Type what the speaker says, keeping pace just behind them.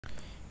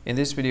In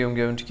this video, I'm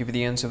going to give you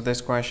the answer of this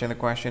question. The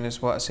question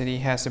is, what city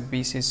has the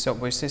busiest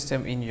subway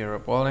system in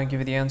Europe? Well, I'll give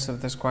you the answer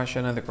of this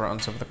question, and the correct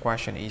answer of the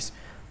question is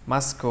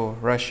Moscow,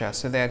 Russia.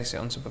 So that is the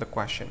answer for the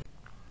question.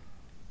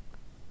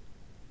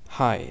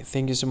 Hi,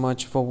 thank you so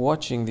much for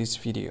watching this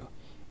video.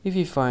 If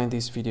you find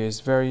this video is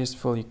very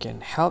useful, you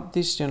can help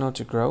this channel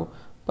to grow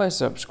by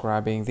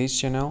subscribing this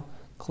channel.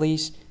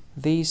 Click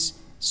this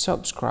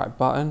subscribe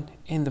button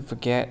and don't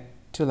forget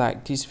to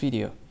like this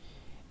video.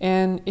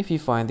 And if you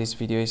find this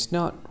video is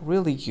not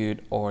really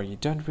good, or you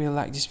don't really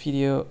like this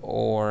video,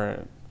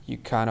 or you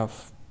kind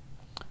of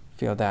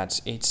feel that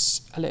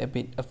it's a little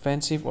bit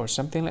offensive or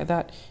something like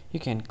that,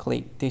 you can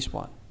click this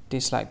one,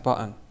 dislike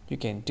button. You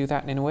can do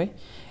that anyway.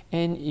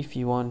 And if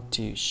you want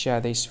to share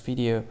this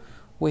video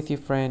with your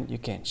friend, you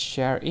can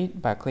share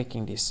it by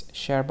clicking this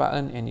share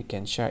button, and you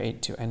can share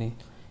it to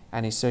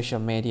any social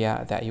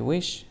media that you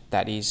wish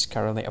that is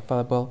currently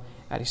available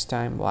at this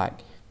time, like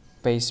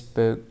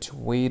Facebook,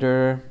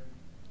 Twitter,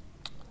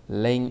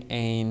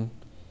 LinkedIn,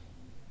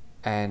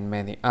 and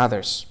many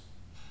others,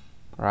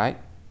 right?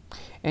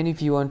 And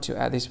if you want to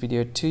add this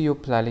video to your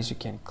playlist, you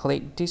can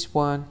click this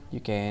one.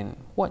 You can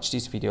watch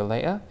this video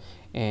later,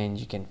 and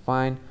you can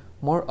find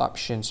more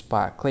options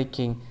by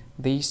clicking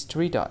these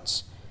three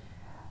dots.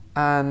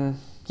 And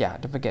yeah,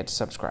 don't forget to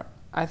subscribe.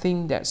 I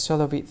think that's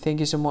all of it. Thank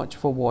you so much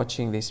for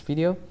watching this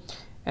video,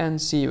 and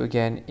see you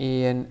again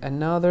in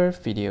another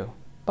video.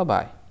 Bye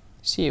bye.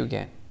 See you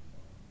again.